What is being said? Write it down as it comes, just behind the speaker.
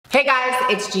Hey guys,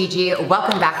 it's Gigi.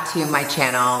 Welcome back to my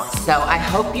channel. So I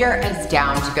hope you're as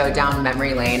down to go down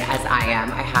memory lane as I am.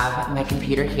 I have my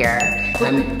computer here.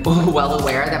 I'm well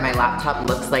aware that my laptop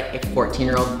looks like a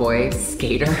 14-year-old boy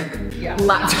skater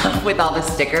laptop with all the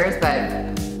stickers, but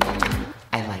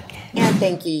I like it. And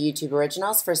thank you, YouTube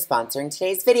Originals, for sponsoring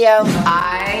today's video.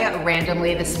 I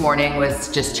randomly this morning was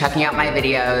just checking out my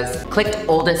videos, clicked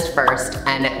oldest first,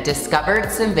 and discovered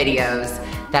some videos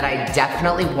that I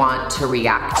definitely want to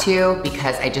react to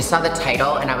because I just saw the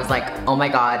title and I was like, oh my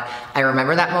God, I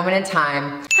remember that moment in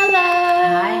time. Hello,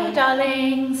 hi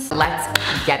darlings. Let's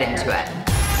get into it.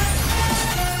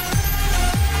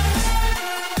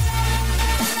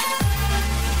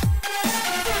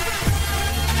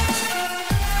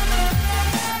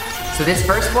 So this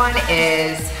first one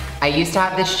is, I used to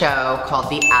have this show called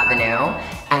The Avenue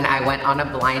and I went on a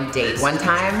blind date one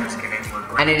time.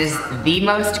 And it is the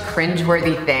most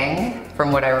cringeworthy thing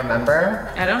from what I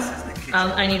remember.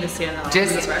 I need to see it now.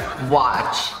 Just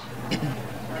watch.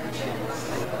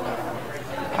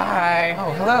 Hi.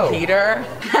 Oh, hello. Peter.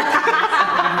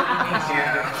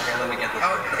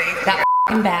 That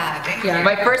f***ing bag. Yeah.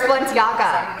 My first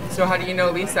Balenciaga. So how do you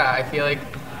know Lisa? I feel like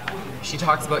she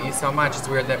talks about you so much. It's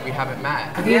weird that we haven't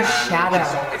met. Look at your shadow.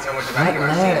 It's so much about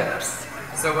my lips.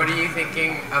 So what are you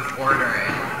thinking of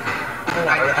ordering?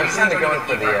 I'm just kind of going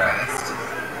for the,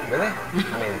 really?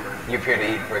 I mean, you appear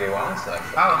to eat pretty well, so.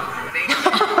 Oh, thank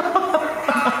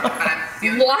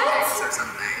you. What?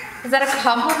 Is that a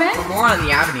compliment? For more on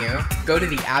The Avenue, go to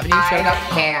theavenue.show. I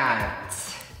can't.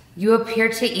 You appear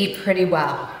to eat pretty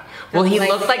well. Well, he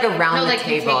looks like around the you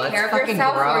table. take care It's of fucking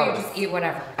yourself, gross. or you just eat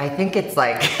whatever? I think it's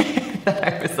like, that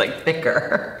I was like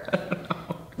thicker.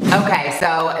 Okay,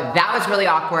 so that was really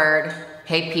awkward.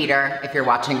 Hey Peter, if you're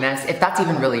watching this, if that's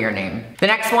even really your name. The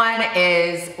next one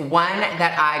is one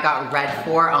that I got red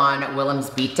for on Willem's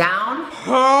Beatdown.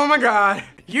 Oh my God.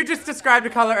 You just described a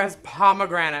color as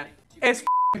pomegranate. It's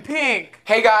pink.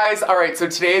 Hey guys, alright, so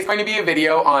today is going to be a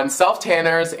video on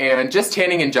self-tanners and just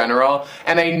tanning in general.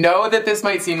 And I know that this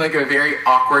might seem like a very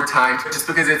awkward time just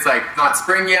because it's like not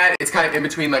spring yet. It's kind of in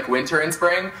between like winter and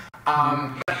spring.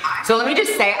 So let me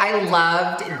just say, I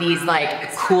loved these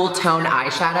like cool tone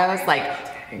eyeshadows, like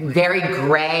very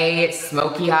gray,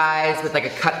 smoky eyes with like a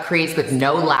cut crease with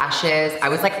no lashes. I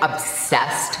was like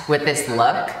obsessed with this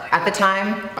look at the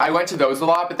time. I went to those a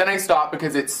lot, but then I stopped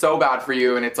because it's so bad for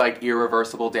you and it's like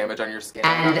irreversible damage on your skin.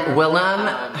 And Willem,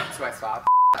 so I stopped.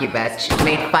 you bitch,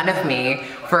 made fun of me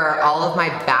for all of my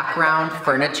background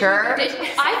furniture. I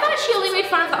thought she only made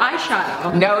fun of the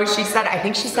eyeshadow. No, she said, I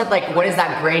think she said like, what is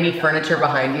that grainy furniture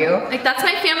behind you? Like, that's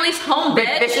my family's home, But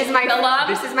bitch. this is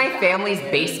my family's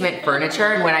basement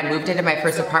furniture, and when I moved into my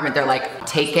first apartment, they're like,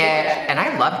 take it, and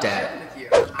I loved it.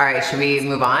 All right, should we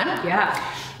move on? Yeah.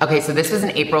 Okay, so this was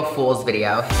an April Fool's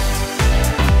video.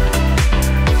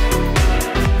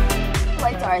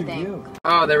 Lights are, I think.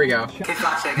 Oh, there we go.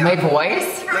 My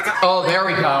voice? Oh, there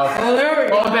we go. Oh, there we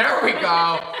go. Oh, there we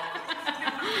go.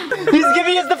 He's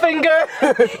giving us the finger!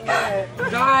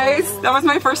 Guys, that was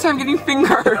my first time getting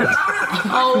fingered.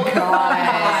 Oh my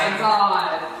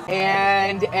God.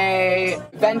 And a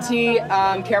venti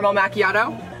caramel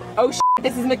macchiato. Oh shit,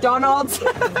 this is McDonald's.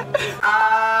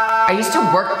 I used to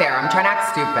work there. I'm trying to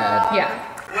act stupid. Yeah.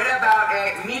 What about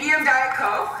a medium Diet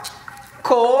Coke?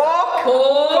 Coke?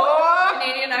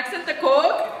 Canadian accent, the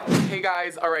Coke. Hey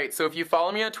guys, alright, so if you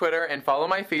follow me on Twitter and follow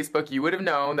my Facebook, you would have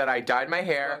known that I dyed my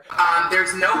hair.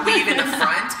 There's no weave in the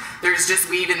front, there's just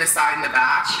weave in the side and the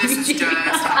back. This is just...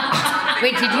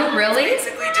 Wait, did you really?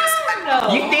 Basically just...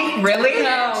 No. You think, really?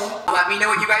 No. Let me know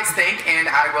what you guys think and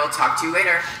I will talk to you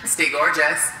later. Stay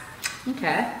gorgeous.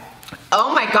 Okay.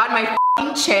 Oh my God, my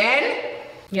f***ing chin?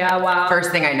 Yeah, wow.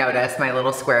 First thing I noticed, my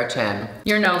little square chin.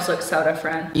 Your nose looks so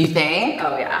different. You think?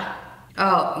 Oh, yeah.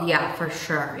 Oh, yeah, for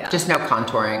sure. Yeah. Just no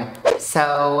contouring.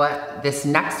 So this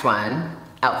next one,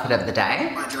 outfit of the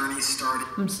day. My journey started.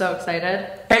 I'm so excited.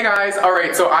 Hey guys,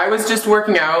 alright, so I was just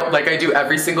working out like I do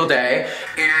every single day,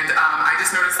 and I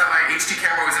just noticed that my HD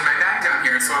camera was in my bag down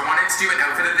here, so I wanted to do an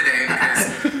outfit of the day because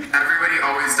everybody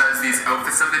always does these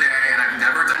outfits of the day, and I've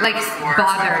never done it before.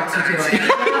 Bother to do it.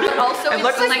 But also, It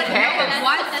looks like I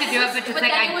want to do it, but just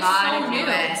like I gotta do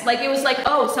it. Like, it was like,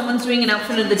 oh, someone's doing an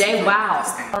outfit of the day, wow.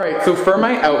 Alright, so for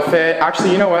my outfit,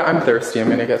 actually, you know what? I'm thirsty. I'm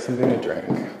gonna get something to drink.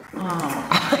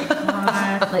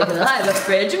 Like, I have a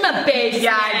fridge in my basement.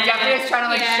 Yeah, I definitely was trying to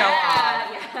like show off.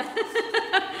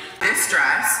 This this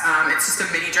dress. It's just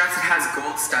a mini dress. It has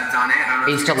gold studs on it. I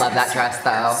used to love that dress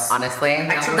though, honestly.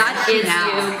 That is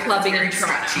you clubbing in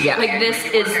trunk. Yeah. Like this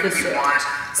is the suit.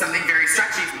 Something very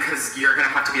stretchy because you're gonna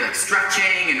have to be like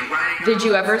stretching and running. Did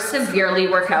you ever severely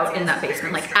work out in that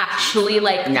basement? Like actually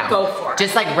like go for it?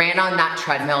 Just like ran on that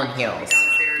treadmill in heels.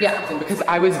 Yeah. Because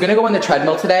I was gonna go on the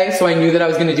treadmill today, so I knew that I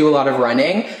was gonna do a lot of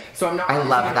running. So I'm not I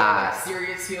love that.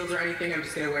 serious heels or anything. I'm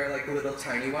just gonna wear like little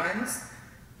tiny ones.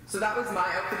 So that was my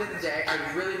outfit of the day.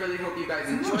 I really, really hope you guys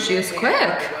enjoyed it. She was quick.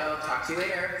 I will talk to you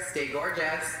later. Stay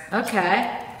gorgeous.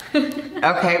 Okay.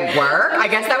 Okay, work. I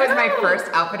guess that was my first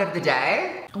outfit of the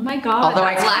day. Oh my god. Although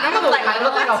I kind of look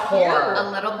like a whore. A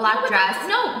little black dress.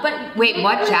 No, but wait,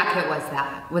 what jacket was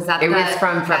that? Was that It the was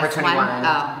from Forever best 21. one?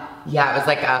 Oh. Yeah, it was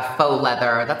like a faux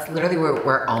leather. That's literally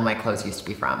where all my clothes used to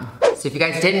be from. So if you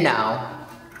guys didn't know,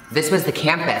 this was the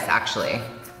campus actually.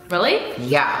 really?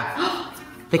 Yeah.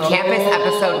 The campus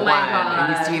episode 1. God.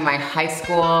 It used to be my high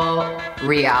school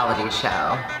reality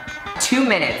show. 2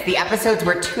 minutes. The episodes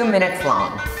were 2 minutes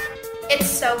long. It's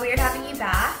so weird having you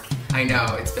back. I know,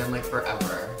 it's been like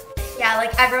forever. Yeah,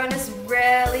 like everyone is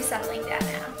really settling down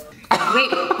now.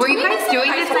 Wait, were you guys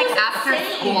doing this like after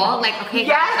school? Like, okay,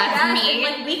 that's me.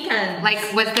 Like weekends. Like,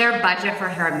 was there a budget for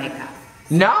hair and makeup?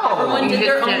 No. Everyone did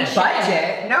their own shit.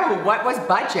 Budget? No, what was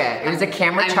budget? It was a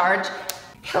camera charge.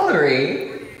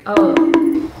 Hillary. Oh.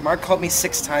 Mark called me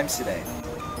 6 times today.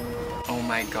 Oh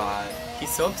my god. He's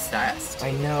so obsessed.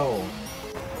 I know.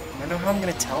 I don't know how I'm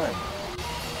gonna tell him.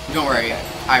 Don't worry,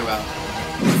 I will.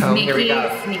 Oh, here we go.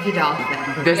 Sneaky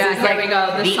dolphin. This Yeah, is here like we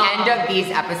go, the the song. end of these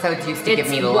episodes used to give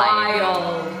me life.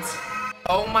 wild.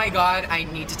 Oh my god, I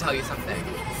need to tell you something.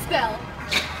 Spill.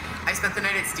 I spent the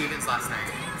night at Steven's last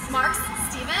night. Mark's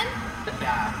Steven?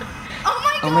 Yeah. Oh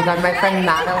my god. Oh my god, my friend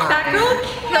Madeline. That girl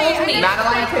kills me.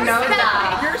 Madeline could know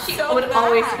that. She would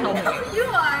always kill me. You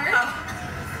are.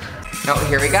 Oh,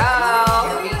 here we go.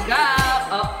 Here we go.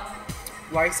 Oh.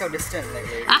 Why are you so distant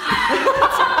lately?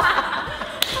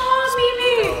 Oh,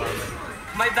 Mimi.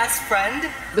 My best friend,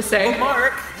 The same.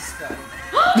 Mark.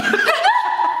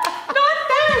 Not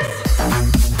this.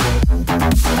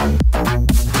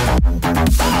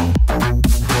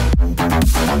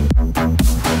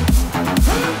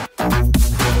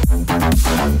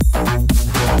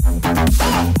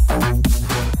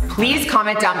 Please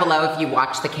comment down below if you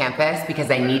watch The Campus because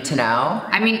I need to know.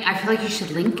 I mean, I feel like you should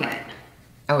link it.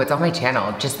 Oh, it's on my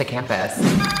channel, just The Campus.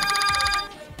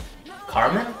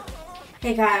 Carmen?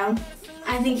 Hey Kyle,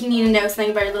 I think you need to know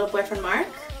something about your little boyfriend Mark.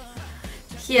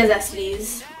 He has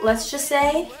STDs. Let's just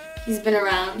say he's been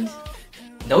around.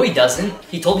 No, he doesn't.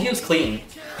 He told me he was clean.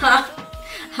 Huh?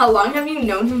 How long have you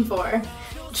known him for?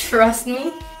 Trust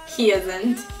me, he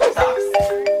isn't.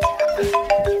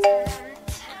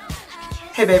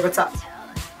 Hey babe, what's up?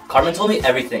 Carmen told me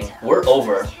everything. We're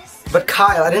over. But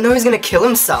Kyle, I didn't know he was gonna kill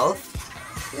himself.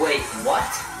 Wait, what?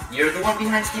 You're the one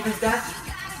behind Steven's death?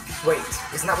 Wait,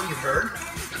 isn't that what you heard?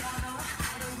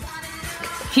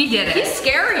 He did it. He's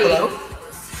scary. Hello?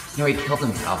 No, he killed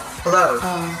himself. Hello?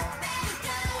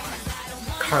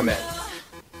 Carmen.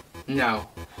 No.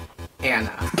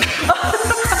 Anna.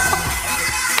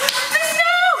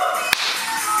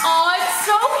 Oh, it's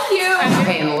so cute.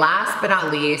 Okay, and last but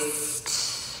not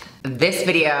least, this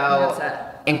video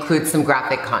includes some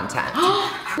graphic content.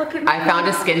 Look at me. I found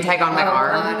a skin tag on my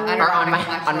arm, God, I don't or on know my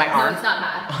how to on my watch arm, No, it's not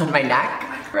bad. on my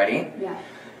neck. Ready? Yeah.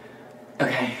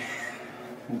 Okay.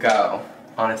 Go.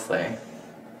 Honestly.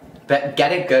 But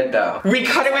get it good though. We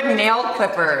cut it with nail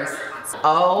clippers.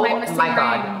 Oh missing my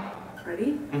god.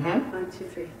 Ready? Mm-hmm. 1, 2,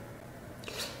 3.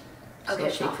 Okay,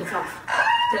 shake this off.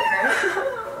 Did it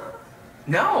hurt?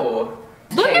 No.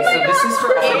 Look Okay, at my so this is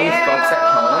for all you folks at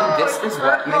home. This is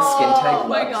what my skin tag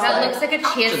looks That like looks like a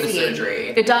chia after the seed. surgery.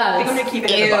 It does. I think I'm gonna keep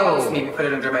it in the box. Ew. Maybe put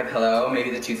it under my pillow. Maybe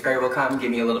the tooth fairy will come,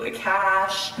 give me a little bit of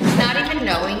cash. Not even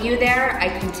knowing you there, I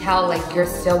can tell like you're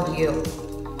still you.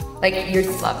 Like you're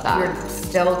Love that. You're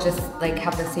still just like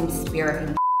have the same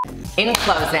spirit. And In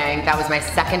closing, that was my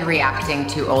second reacting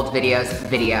to old videos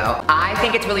video. I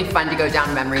think it's really fun to go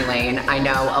down memory lane. I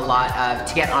know a lot of,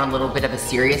 to get on a little bit of a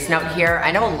serious note here,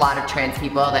 I know a lot of trans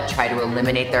people that try to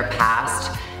eliminate their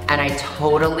past, and I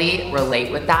totally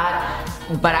relate with that.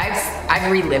 But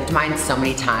I've relived mine so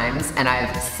many times, and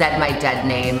I've said my dead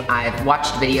name, I've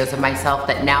watched videos of myself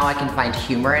that now I can find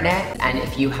humor in it, and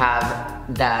if you have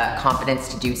the confidence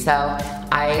to do so,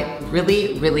 I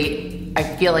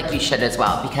feel like you should as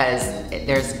well, because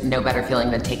there's no better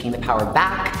feeling than taking the power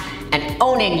back and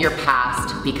owning your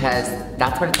past, because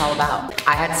that's what it's all about.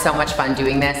 I had so much fun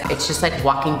doing this. It's just like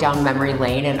walking down memory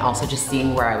lane and also just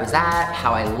seeing where I was at,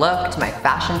 how I looked, my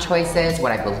fashion choices,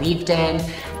 what I believed in,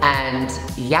 and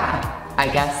yeah, I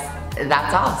guess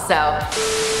that's all. So,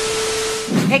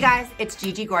 hey guys, it's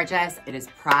Gigi Gorgeous. It is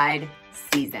Pride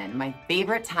season, my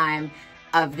favorite time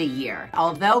of the year.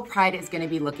 Although Pride is gonna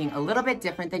be looking a little bit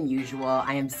different than usual,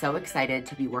 I am so excited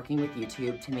to be working with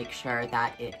YouTube to make sure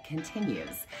that it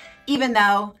continues, even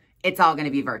though it's all gonna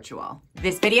be virtual.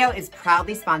 This video is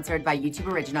proudly sponsored by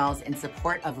YouTube Originals in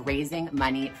support of raising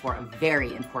money for a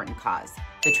very important cause,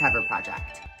 the Trevor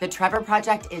Project. The Trevor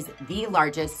Project is the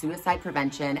largest suicide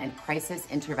prevention and crisis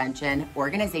intervention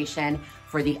organization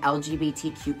for the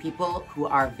LGBTQ people who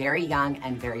are very young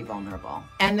and very vulnerable.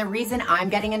 And the reason I'm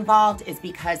getting involved is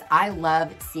because I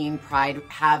love seeing Pride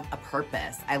have a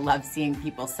purpose. I love seeing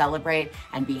people celebrate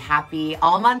and be happy.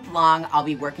 All month long, I'll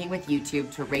be working with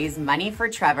YouTube to raise money for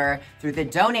Trevor through the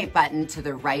donate button to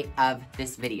the right of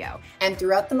this video. And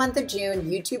throughout the month of June,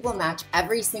 YouTube will match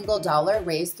every single dollar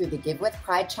raised through the Give with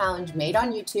Pride challenge made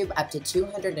on YouTube up to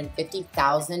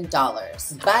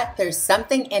 $250,000. But there's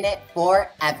something in it for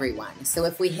everyone. So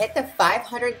if we hit the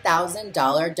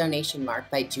 $500,000 donation mark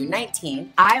by June 19th,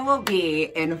 I will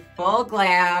be in full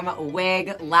glam,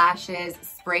 wig, lashes,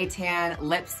 spray tan,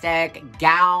 lipstick,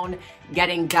 gown,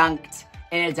 getting dunked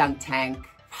in a dunk tank,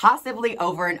 possibly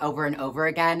over and over and over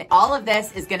again. All of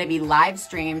this is gonna be live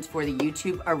streamed for the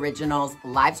YouTube Originals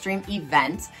live stream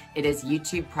event. It is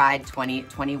YouTube Pride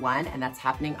 2021, and that's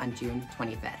happening on June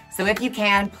 25th. So if you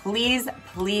can, please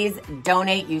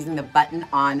donate using the button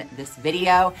on this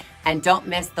video, and don't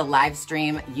miss the live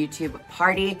stream YouTube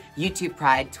party, YouTube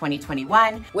Pride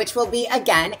 2021, which will be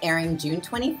again airing June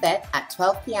 25th at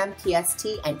 12 p.m. PST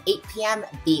and 8 p.m.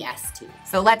 BST.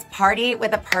 So let's party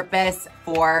with a purpose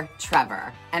for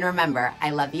Trevor. And remember, I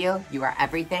love you, you are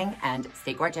everything, and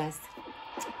stay gorgeous.